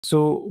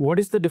So what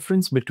is the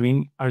difference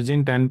between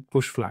urgent and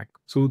push flag?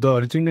 So the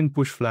urgent and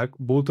push flag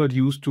both are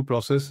used to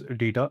process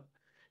data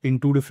in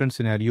two different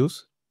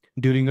scenarios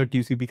during a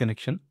TCP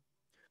connection.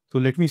 So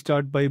let me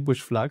start by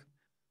push flag.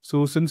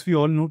 So since we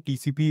all know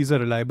TCP is a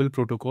reliable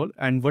protocol,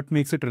 and what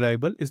makes it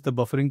reliable is the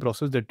buffering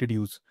process that it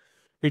uses.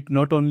 It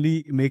not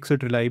only makes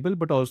it reliable,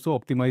 but also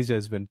optimized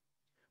as well.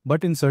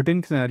 But in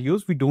certain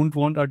scenarios, we don't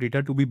want our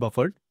data to be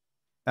buffered.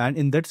 And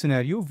in that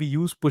scenario, we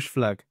use push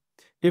flag.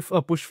 If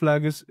a push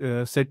flag is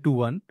set to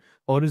 1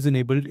 or is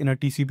enabled in a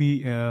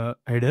TCP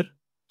header,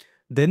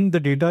 then the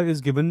data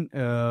is given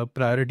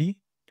priority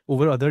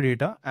over other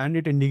data, and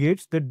it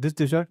indicates that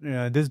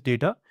this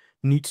data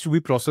needs to be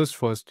processed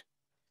first.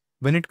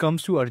 When it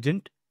comes to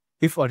urgent,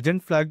 if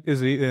urgent flag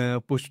is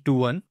pushed to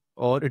 1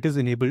 or it is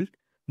enabled,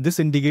 this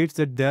indicates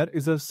that there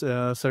is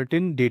a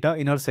certain data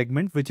in our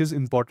segment which is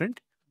important,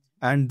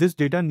 and this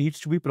data needs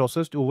to be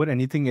processed over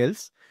anything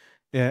else.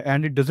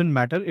 And it doesn't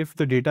matter if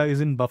the data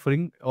is in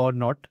buffering or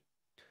not.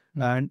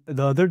 And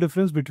the other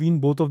difference between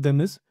both of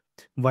them is,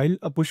 while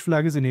a push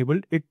flag is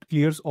enabled, it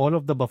clears all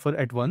of the buffer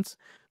at once,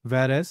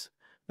 whereas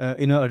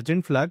in an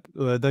urgent flag,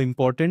 the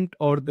important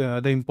or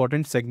the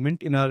important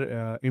segment in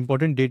our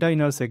important data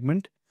in our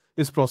segment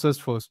is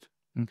processed first.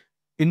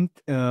 In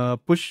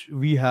push,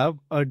 we have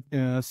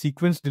a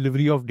sequence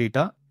delivery of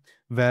data,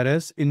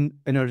 whereas in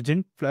an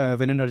urgent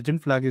when an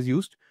urgent flag is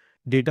used,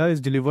 data is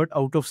delivered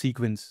out of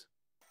sequence.